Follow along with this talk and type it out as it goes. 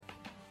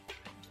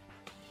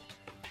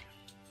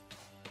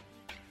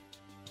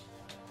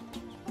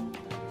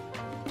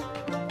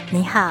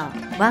你好,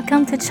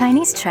 welcome to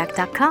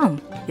ChineseTrack.com,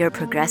 your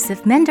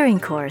progressive Mandarin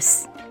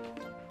course.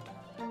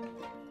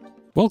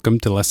 Welcome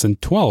to Lesson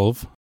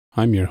 12.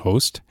 I'm your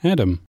host,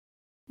 Adam.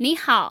 你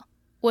好，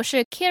我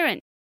是 Karen.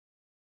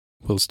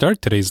 We'll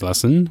start today's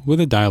lesson with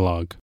a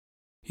dialogue.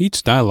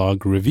 Each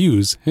dialogue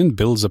reviews and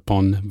builds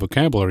upon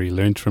vocabulary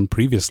learned from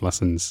previous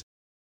lessons.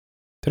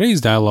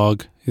 Today's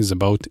dialogue is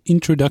about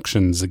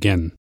introductions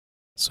again,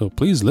 so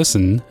please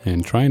listen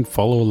and try and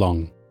follow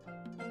along.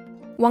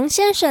 王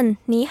先生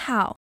你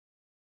好，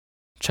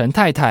陈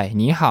太太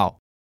你好，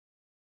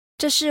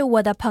这是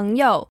我的朋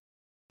友，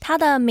她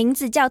的名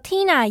字叫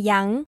Tina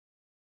杨。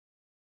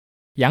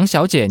杨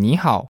小姐你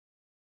好，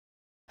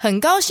很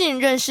高兴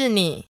认识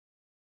你。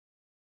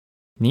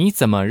你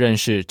怎么认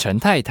识陈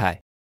太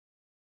太？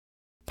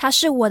她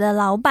是我的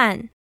老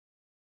板。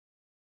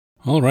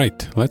All right,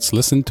 let's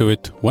listen to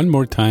it one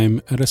more time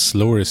at a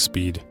slower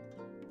speed.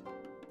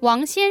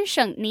 王先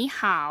生你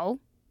好，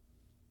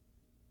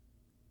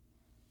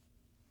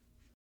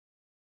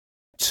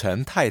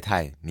陈太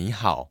太你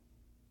好，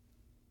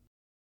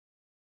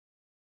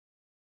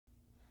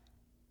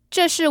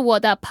这是我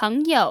的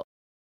朋友，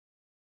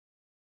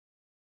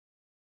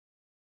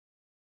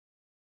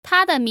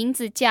他的名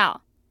字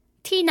叫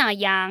Tina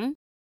杨。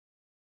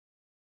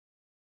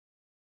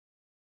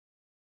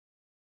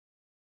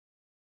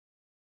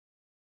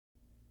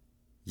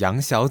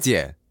杨小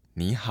姐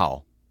你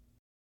好，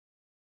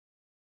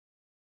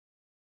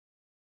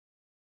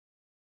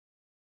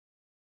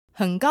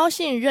很高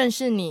兴认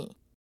识你。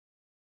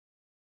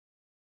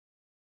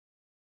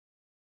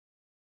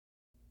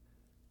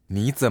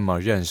你怎么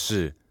认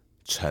识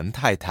陈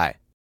太太？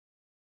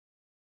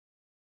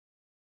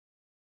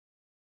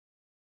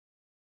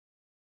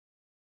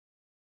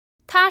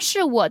他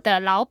是我的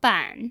老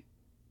板。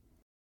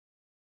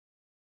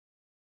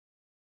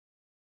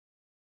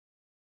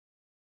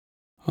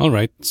All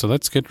right, so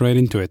let's get right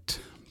into it.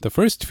 The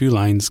first few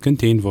lines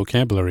contain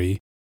vocabulary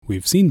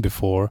we've seen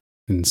before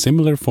in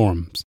similar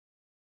forms.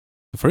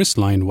 The first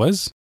line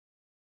was,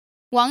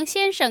 王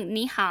先生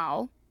你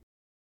好，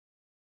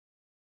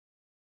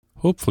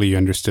 hopefully you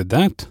understood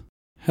that.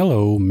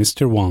 Hello,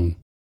 Mr. Wang.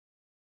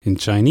 In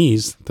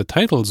Chinese, the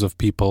titles of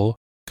people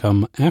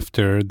come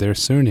after their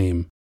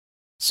surname.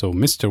 So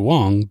Mr.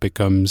 Wang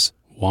becomes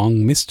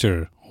Wang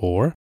Mr.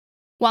 or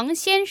王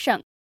先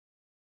生。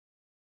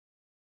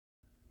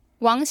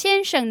王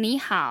先生你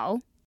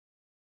好，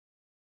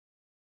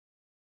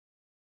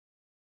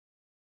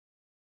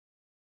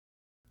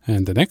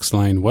 and the next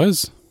line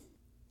was,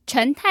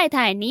 陈太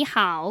太你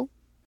好。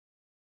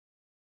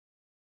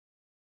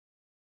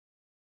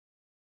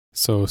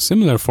 So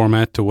similar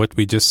format to what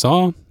we just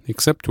saw,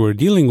 except we're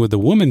dealing with a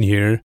woman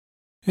here,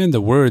 and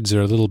the words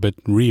are a little bit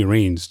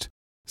rearranged.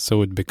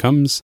 So it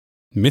becomes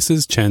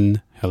Mrs.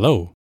 Chen,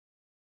 hello.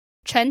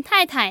 陈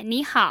太太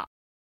你好，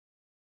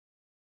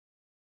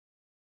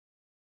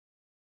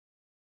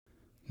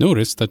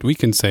 Notice that we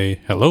can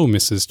say hello,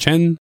 Mrs.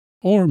 Chen,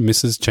 or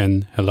Mrs.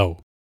 Chen,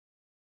 hello.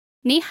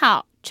 你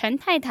好，陈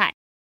太太。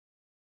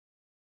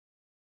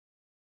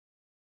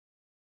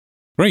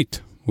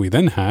 Great. We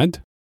then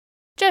had,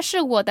 这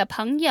是我的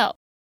朋友，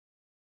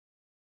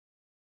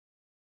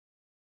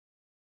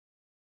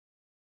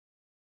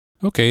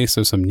 okay,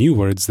 so some new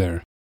words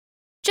there.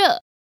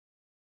 这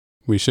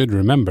We should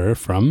remember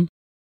from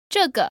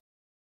这个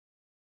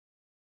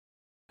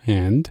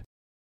and.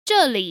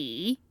 这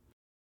里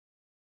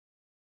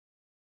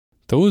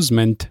Those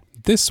meant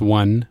this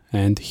one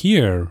and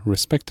here,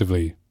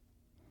 respectively.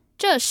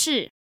 这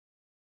是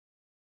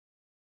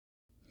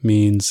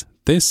Means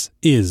this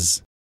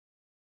is.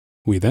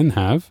 We then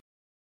have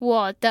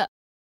我的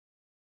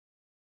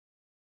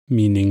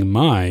meaning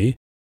my,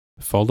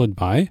 followed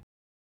by,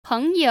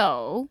 朋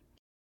友，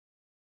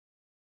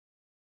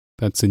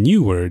 that's a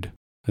new word,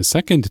 a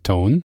second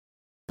tone,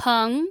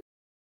 朋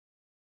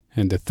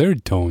and a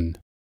third tone,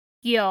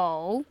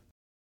 友，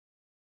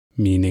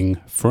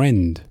 meaning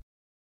friend.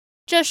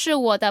 这是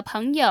我的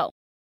朋友，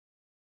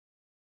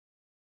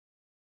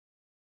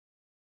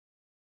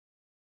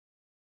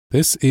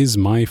 This is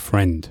my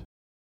friend.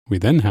 We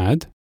then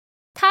had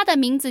他的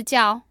名字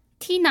叫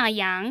Tina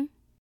杨。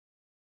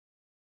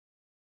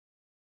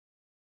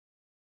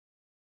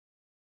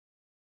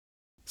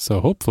 so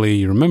hopefully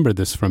you remember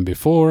this from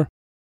before,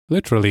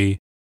 literally,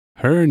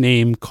 her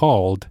name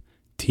called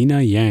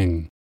Tina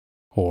Yang,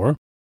 or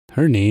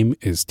her name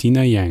is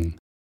Tina Yang.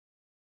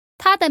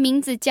 他的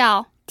名字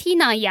叫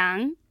Tina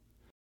杨。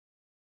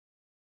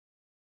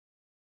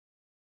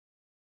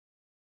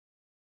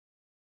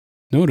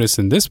 Notice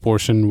in this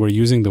portion we're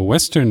using the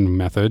Western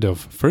method of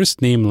first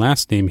name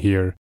last name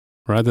here,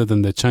 rather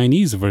than the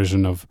Chinese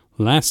version of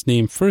last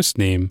name first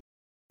name,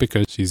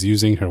 because she's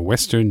using her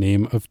Western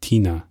name of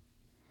Tina.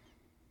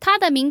 他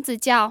的名字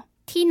叫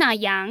Tina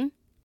杨。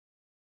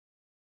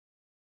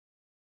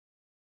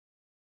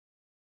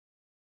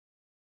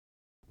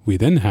 We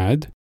then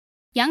had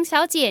杨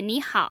小姐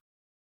你好，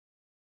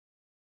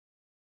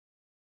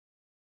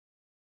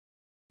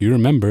 you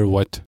remember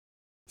what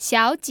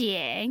小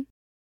姐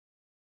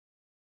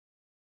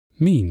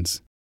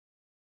means.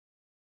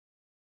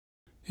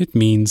 it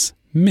means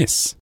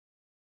miss.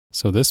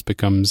 So this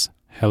becomes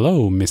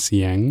hello, Miss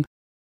Yang.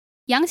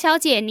 杨小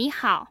姐你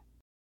好。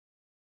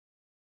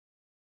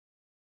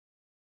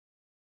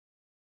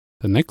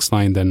 The next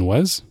line then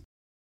was,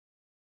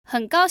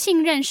 很高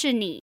兴认识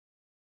你。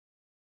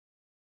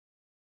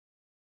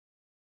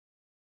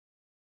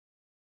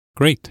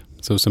 great.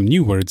 So some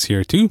new words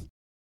here too.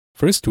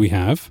 First we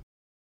have,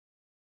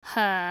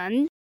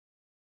 很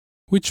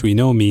which we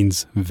know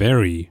means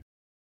very.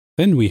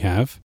 Then we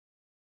have,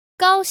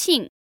 高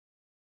兴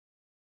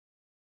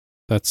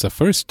that's the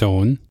first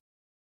tone,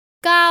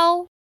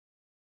 高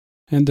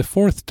and the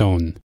fourth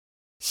tone,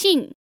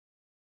 兴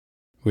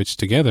which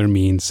together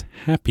means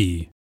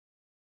happy.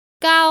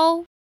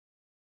 高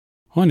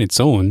On its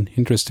own,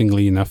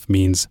 interestingly enough,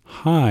 means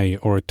high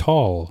or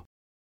tall.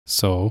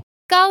 So,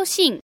 高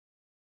兴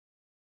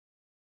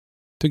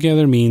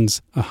together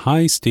means a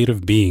high state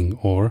of being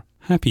or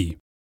happy.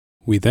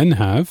 We then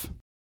have,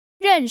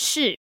 认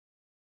识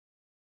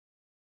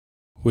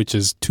which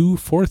is 2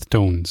 fourth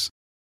tones.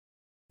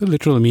 The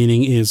literal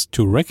meaning is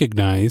to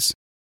recognize,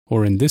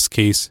 or in this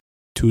case,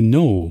 to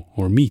know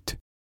or meet.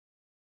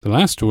 The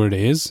last word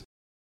is,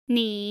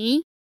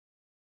 你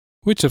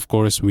which of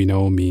course we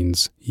know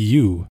means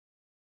you.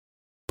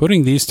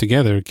 Putting these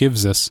together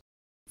gives us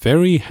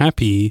very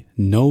happy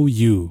know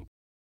you.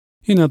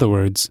 In other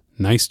words,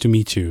 nice to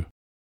meet you.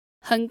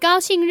 很高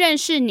兴认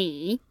识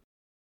你。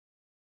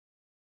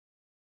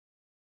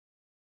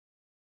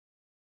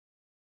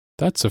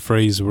 That's a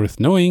phrase worth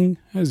knowing,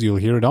 as you'll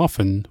hear it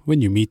often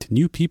when you meet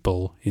new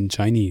people in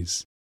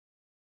Chinese.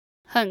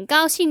 很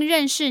高兴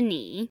认识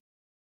你。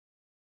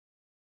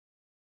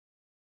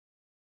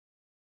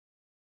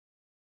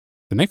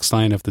 The next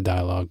line of the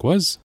dialogue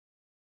was,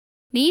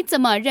 你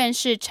怎么认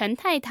识陈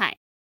太太？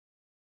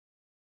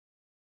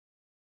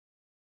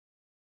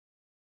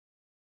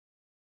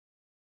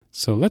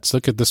 so let's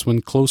look at this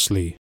one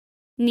closely.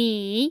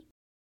 你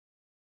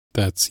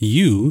That's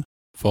you,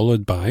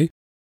 followed by,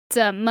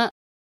 怎么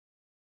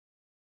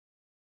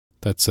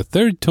that's a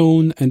third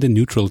tone and a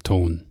neutral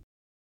tone.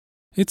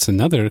 It's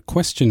another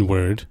question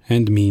word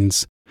and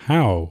means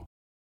how.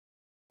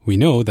 We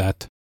know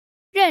that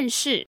认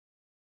识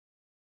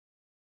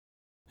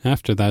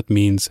after that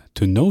means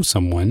to know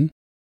someone,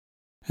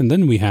 and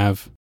then we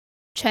have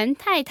陈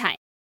太太？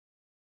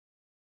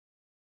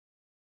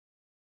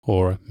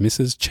 or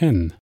Mrs.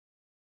 Chen.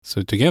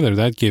 So together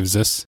that gives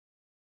us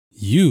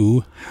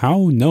you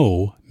how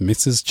know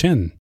Mrs.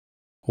 Chen,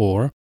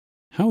 or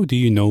how do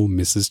you know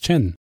Mrs.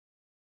 Chen?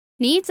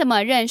 你怎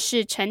么认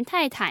识陈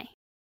太太？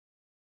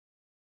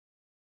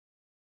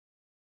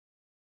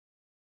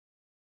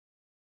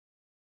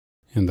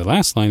 And the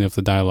last line of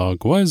the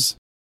dialogue was,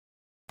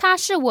 他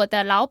是我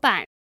的老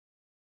板。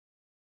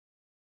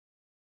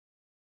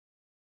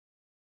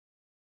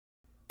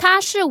他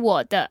是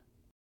我的。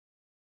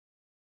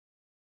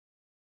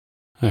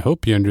 I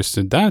hope you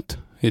understood that.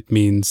 It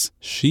means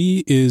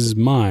she is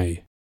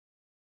my.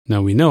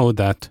 Now we know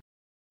that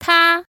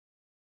他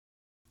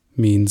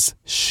means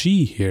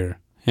she here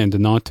and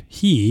not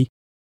he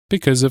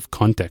because of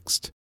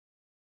context.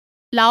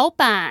 老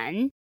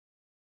板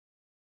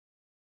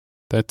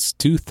That's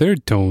 2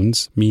 third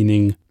tones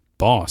meaning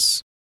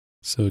boss.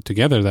 So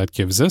together that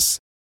gives us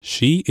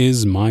she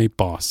is my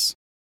boss.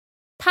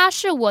 他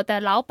是我的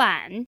老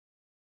板。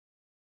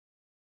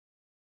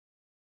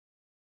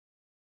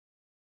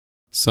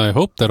 So I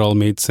hope that all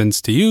made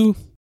sense to you.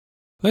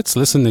 Let's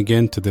listen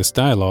again to this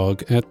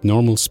dialogue at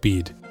normal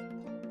speed.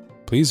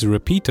 Please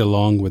repeat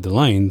along with the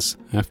lines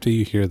after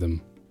you hear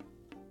them.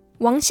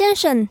 王先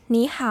生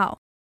你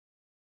好，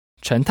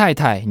陈太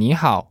太你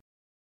好，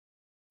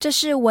这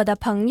是我的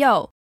朋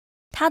友，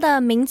她的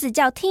名字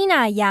叫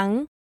Tina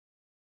杨。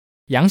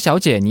杨小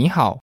姐你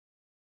好，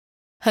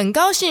很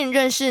高兴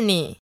认识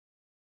你。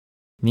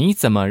你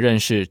怎么认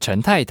识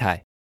陈太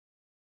太？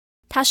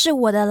她是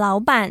我的老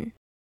板。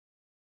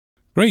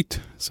 Great.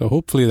 So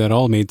hopefully that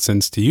all made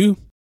sense to you.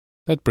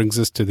 That brings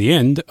us to the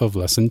end of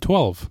Lesson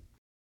 12.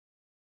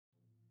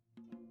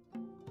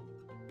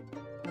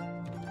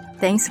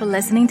 Thanks for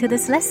listening to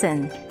this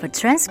lesson. For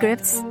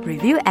transcripts,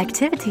 review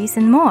activities,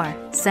 and more,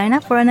 sign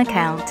up for an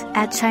account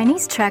at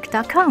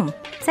ChineseTrack.com.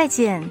 再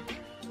见。